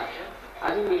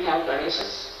 I think we have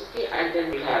Ganesha's, okay, and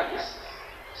then we have this.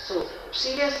 So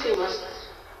seriously must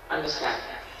understand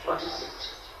what is it.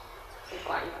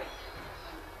 Fine.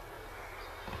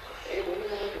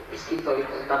 इसकी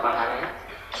पवित्रता बढ़ा रहे हैं.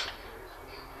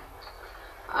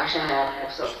 आशा है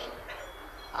आप सब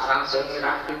आराम से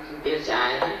रात की देर से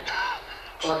आए हैं.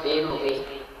 बहुत देर हो गई.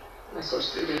 मैं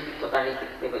सोचती थी कि पता नहीं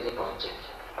कितने बजे पहुंचे.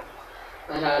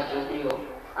 बहरहाल जो भी हो,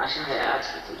 आशा है आज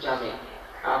की पूजा में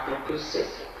आप लोग फिर से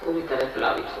पूरी तरह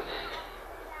प्लावित हो जाएंगे.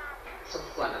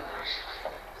 सबको आनंद आशा.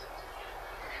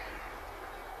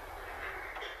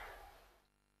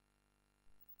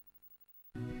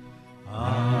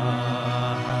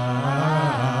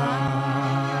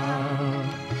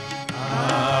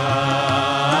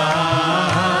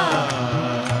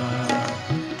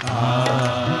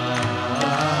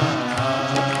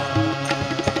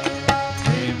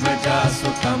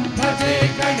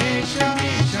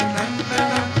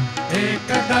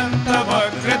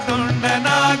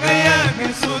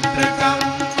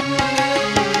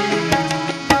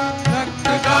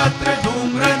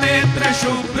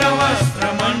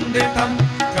 शुभ्रवस्त्रमण्डितं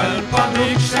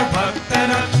कल्पवृक्ष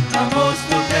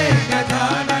भक्तरक्षणमोऽस्तु ते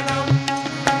गजाननम्.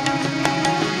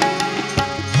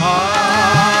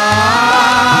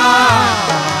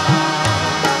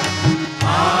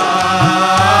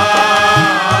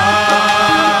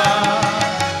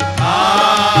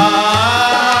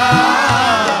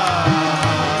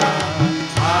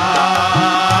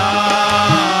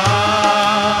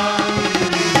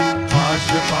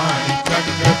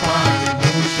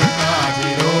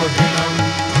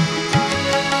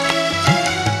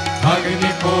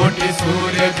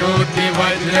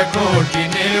 कोटि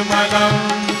निर्मलम्.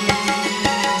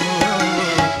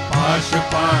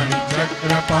 पाशपाणि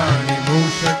चक्रपाणि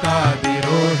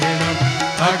मूषकादिरोहिणम्.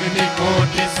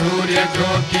 अग्निकोटि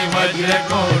सूर्यज्योति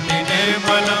वज्रकोटि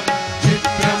निर्मलम्.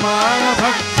 चित्रमाण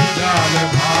भक्तिजाल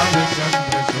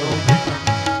भालचन्द्र शोभितम्.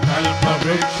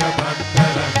 कल्पवृक्ष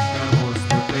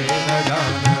भक्तरक्षणमोऽस्तु ते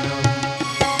गजाननम्.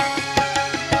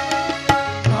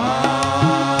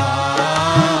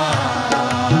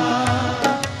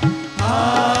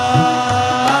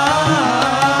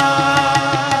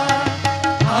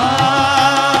 Ah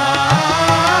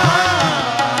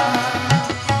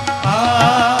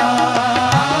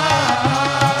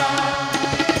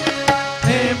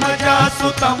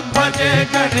भजे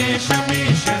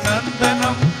गणेशमीश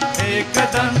नन्दनम्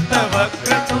एकदन्त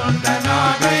वक्रतुण्ड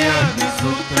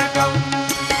नागयज्ञसूत्रकम्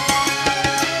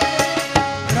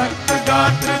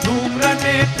रक्तगात्र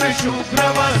धूम्रनेत्र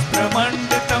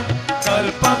शुभ्रवस्त्रमण्डितम्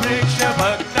कल्पवृक्ष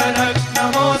भक्तरक्ष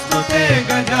नमोऽस्तु ते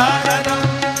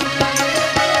गजाननम्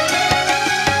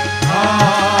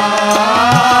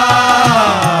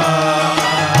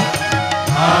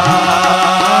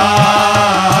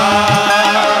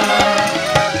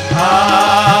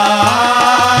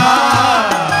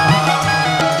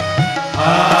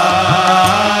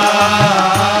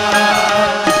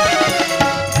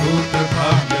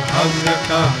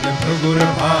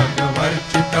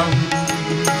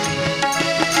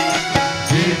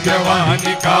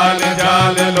काल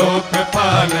जाल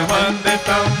लोकपाल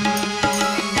वंदितम्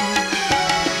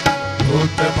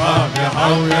भूत भाव्य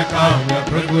हव्य काव्य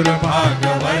भृगुर भाग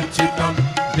वर्चितम्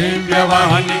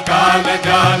दिव्यवाणी काल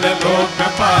जाल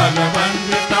लोकपाल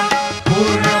वंदितम्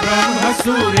पूर्ण ब्रह्म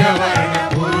सूर्य वर्ण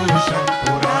पुरुषम्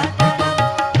पुरातनम्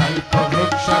कल्प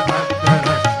वृक्ष भक्त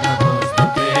रत्नमोऽस्तु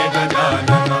ते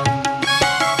गजाननम्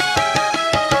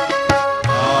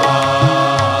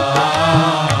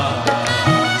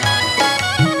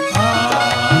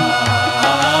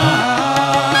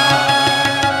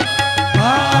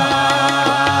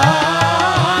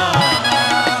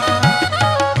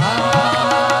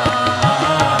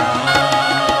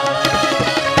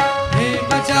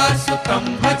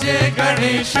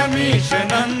गणेशमीश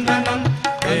नन्दनम्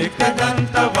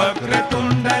एकदन्त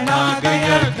वक्रतुण्ड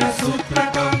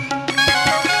नागयज्ञसूत्रकम्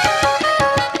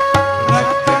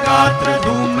रक्तगात्र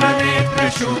धूम्रनेत्र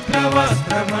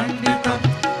शुभ्रवस्त्रमण्डितम्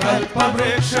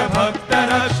कल्पवृक्ष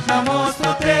भक्तरक्ष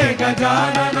नमोऽस्तु ते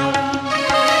गजाननम्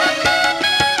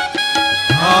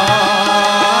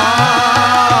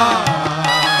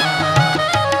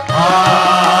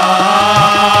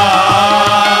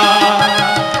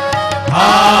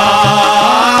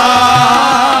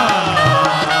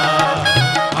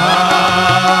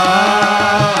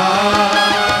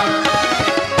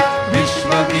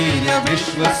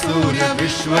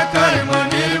विश्वकर्म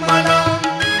निर्मला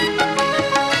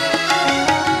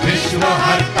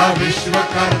विश्वहर्ता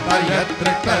विश्वकर्ता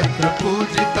यत्र तत्र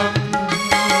पूजितम्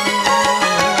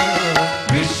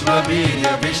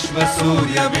विश्ववीर्य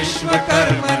विश्वसूर्य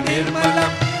विश्वकर्म निर्मला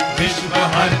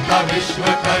विश्वहर्ता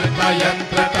विश्वकर्ता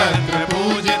यत्र तत्र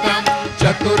पूजितम्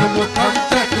चतुर्मुखं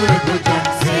चतुर्भुजं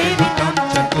सेवितं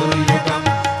चतुर्युगं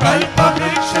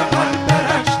कल्पवृक्ष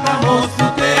भक्तरक्ष नमोऽस्तु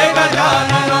ते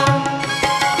गजाननम्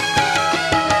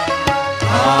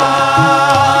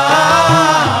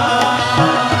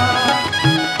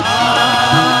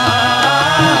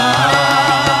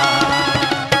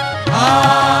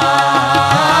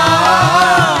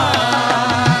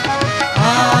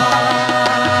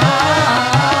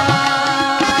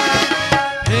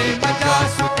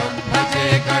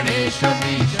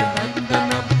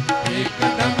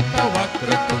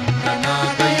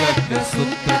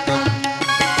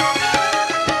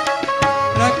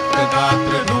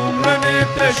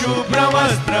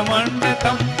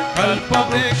शुभ्रवस्त्रमण्डितम्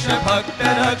कल्पवृक्ष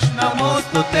भक्तरक्ष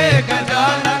नमोऽस्तु ते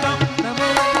गजाननम्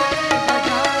नमोऽस्तु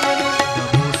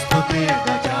ते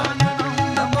गजाननम्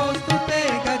नमोऽस्तु ते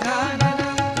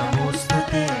गजाननम् नमोऽस्तु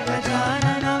ते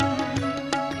गजाननम्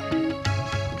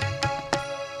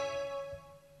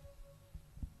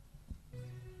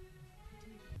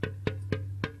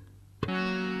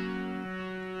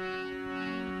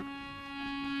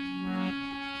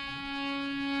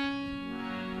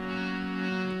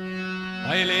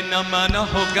पहले नमन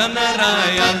हो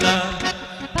गणरायाला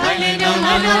पहले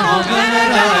नमन हो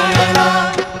गणरायाला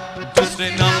दूसरे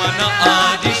नमन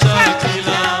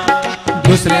आदिशक्तीला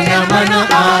दूसरे नमन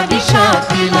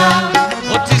आदिशक्तीला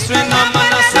तीसरे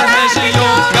नमन सहज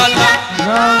योगाला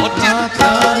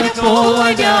अवतार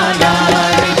पोवड्याला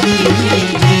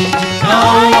रजीवी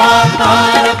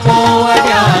अवतार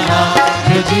पोवड्याला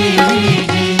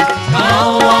रजीवी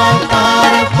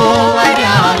अवतार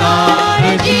पोवड्याला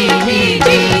रजीवी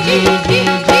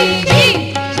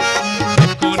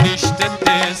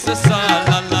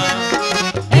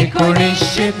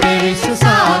एकोणीसशे 23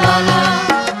 सालाला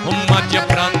मध्य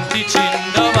प्रांती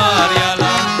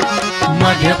छिंदवाड्याला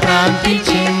मध्य प्रांती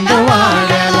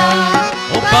छिंदवाड्याला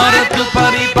भारत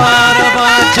परिवार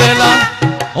वाचला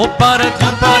भारत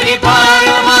परिवार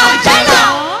वाचला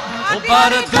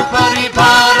भारत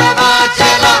परिवार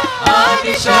वाचला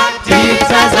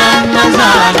आदिशक्तीचा जन्म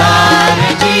झाला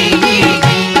रजीवी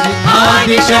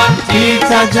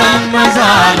आदिशक्तीचा जन्म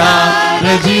झाला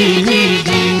रजीवी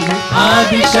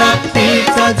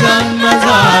आदिशक्तीचा जन्म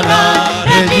झाला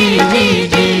रजीवी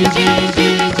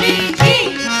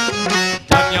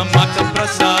धन्य मत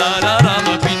प्रसारा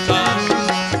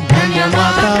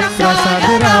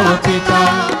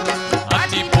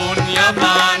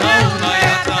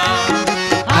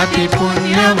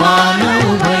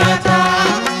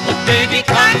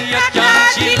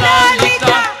कांची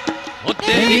लालिता ओ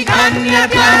देवी कन्या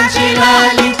कांची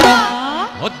लालिता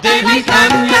ओ देवी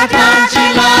कन्या कांची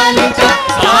लालिता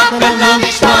सकल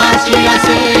विश्वाची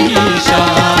असे ईशा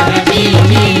जी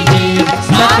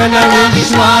सकल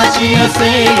विश्वाची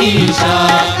असे ईशा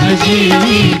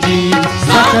जी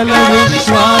सकल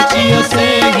विश्वाची असे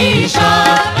ईशा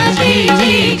जी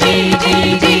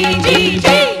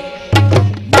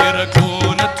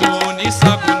निर्गुण तू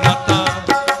निसगुणता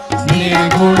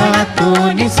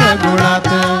निर्गुणातून सगुणात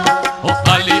ओ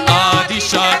आली आदि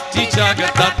शक्ती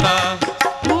जगताता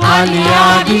आली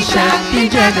आदि शक्ती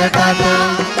जगतात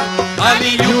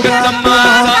आली युगत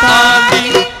माता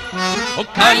आली ओ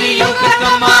खाली युगत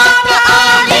माता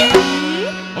आली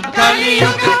ओ खाली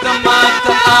युगत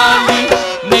माता आली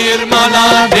निर्मला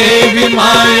देवी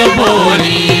माय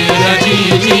बोली रजी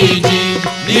जी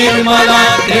निर्मला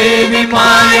देवी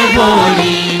माय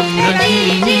बोली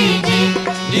रजी जी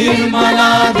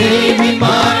निर्मला देवी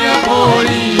माय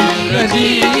बोली रजी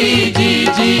जी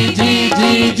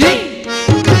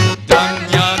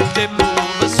धन्यते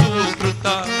पूर्व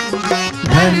सुकृता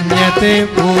धन्यते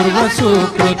पूर्व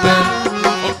सुकृत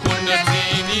ओ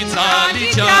कुंडलिनी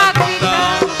झाली जागृता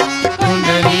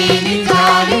कुंडलिनी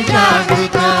झाली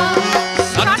जागृत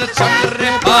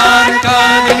सतचक्र पार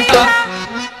कालिका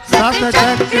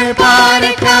सतचक्र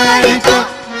पार कायच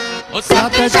ओ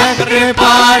सतचक्र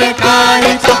पार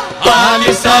कालिका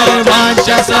आली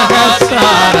सर्वांच्या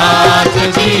सहस्रारात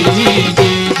जी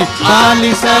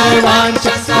आली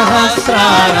सर्वांच्या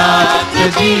सहस्रारात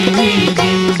जी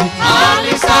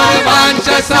आली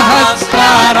सर्वांच्या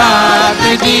सहस्रारात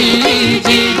जी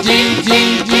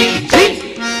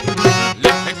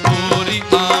लेखोरी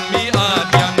आम्ही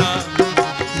आज्ञाना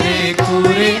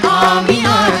लेखुरे आम्ही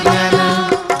आज्ञाना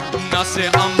नसे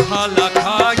आम्हाला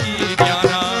काही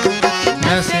ज्ञाना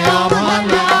नसे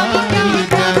आम्हाला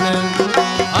ज्ञान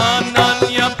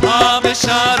अनन्य भाव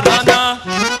शरणा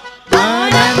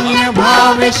अनन्य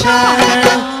भाव शरण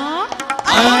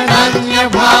अनन्य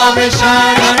भाव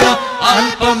शरण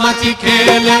अल्पमती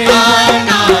केले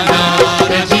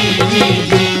आनंद जी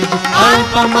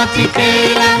अल्पमती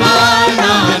केले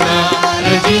आनंद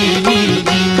जी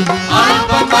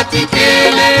अल्पमती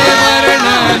केले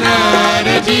वर्णन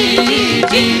जी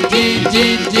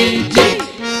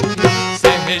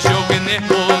सहयोगने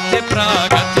होते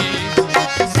प्रगती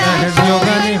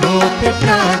सहयोगाने होते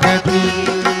प्रगती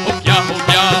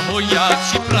हो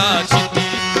याची प्राचिती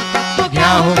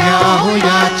हो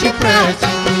याची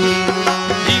प्रचिती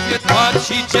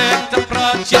दिव्यत्वाची जैत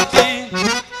प्राचिती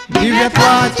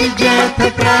दिव्यत्वाची जैत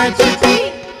प्राचिती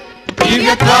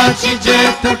दिव्यत्वाची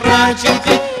जैत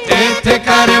प्राचिती तेथे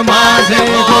कर माझे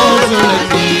हो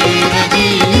जुळती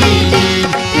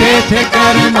तेथे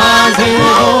कर माझे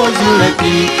हो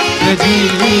जुळती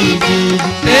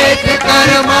तेथे कर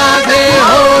माझे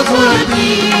हो जुळती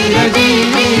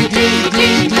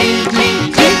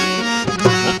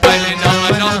पहिले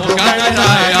नमन हो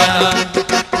गणरायाला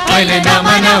पहिले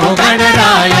नमन हो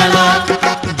गणरायाला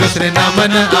दुसरे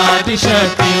नमन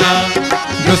आदिशक्तीला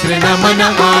दुसरे नमन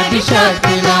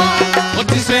आदिशक्तीला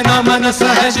तिसरे नमन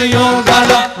सहज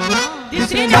योगाला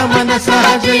तिसरे नमन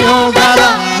सहज योगाला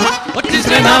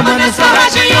तिसरे नमन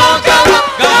सहज योगाला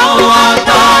गाओ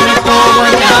अवतार को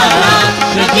वजाला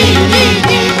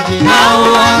गाओ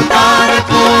अवतार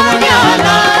को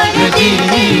वजाला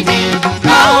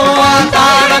गाओ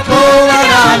अवतार को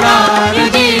वजाला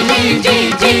जी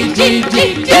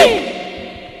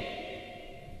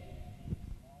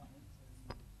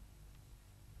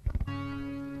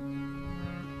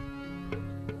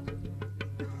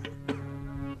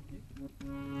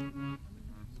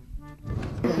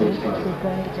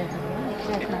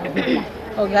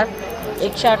हो गया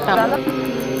एक शॉट डाला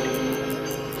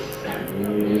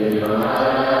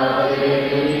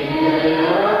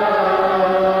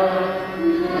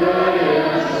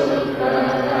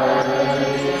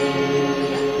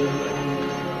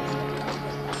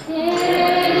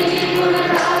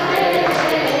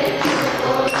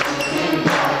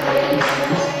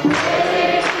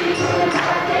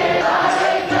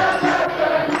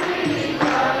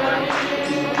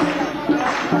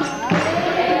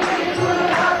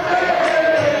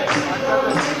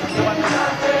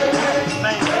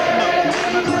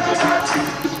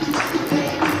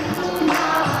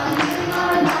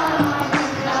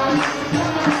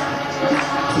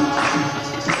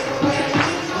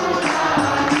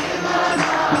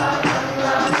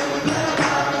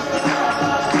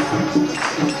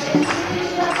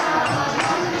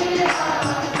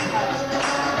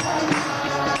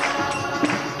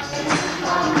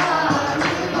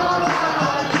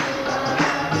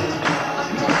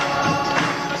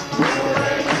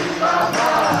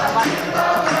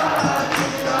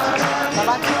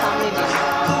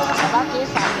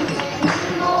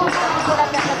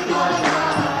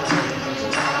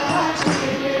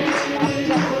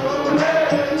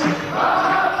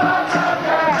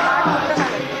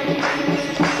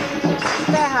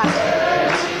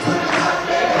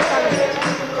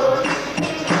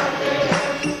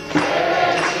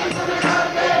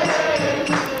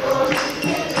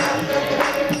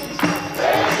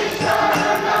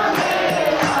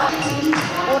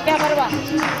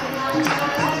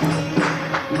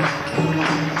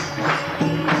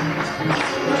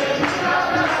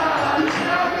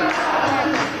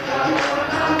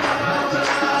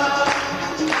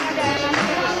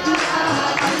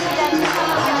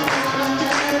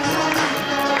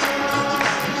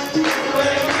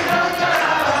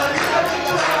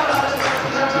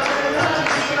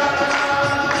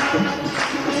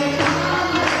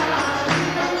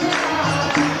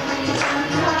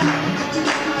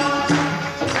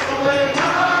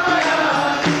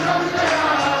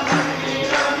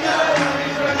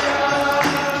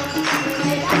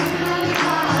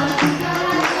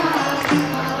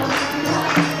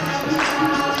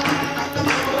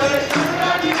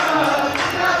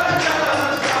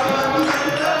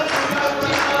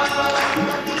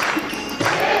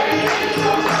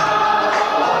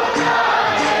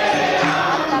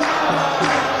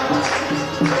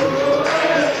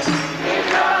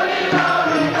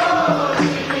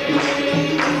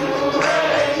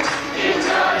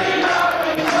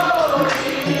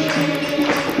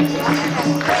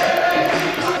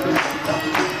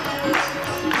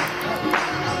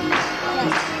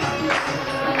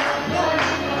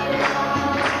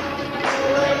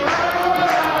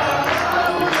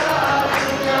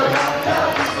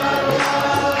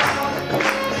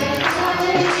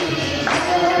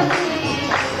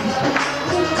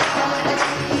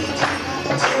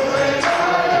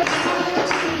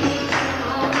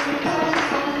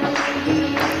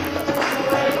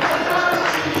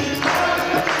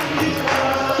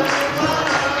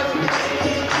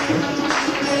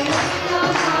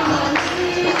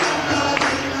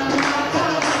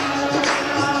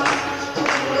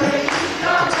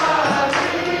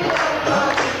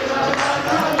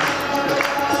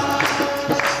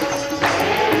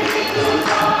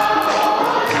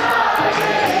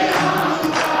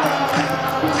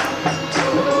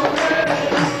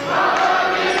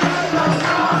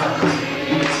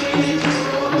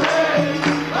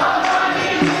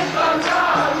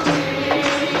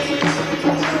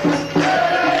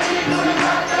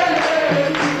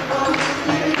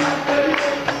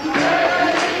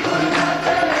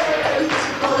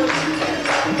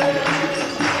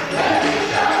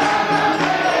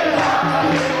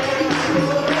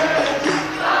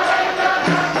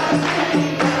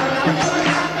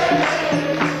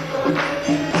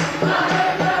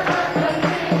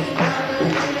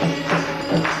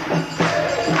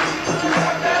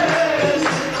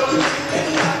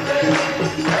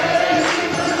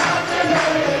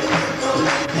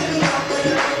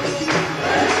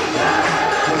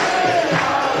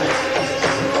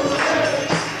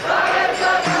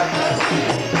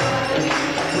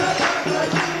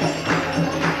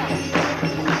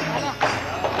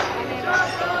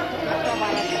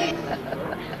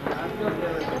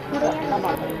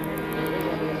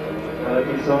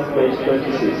It's on page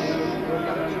 26.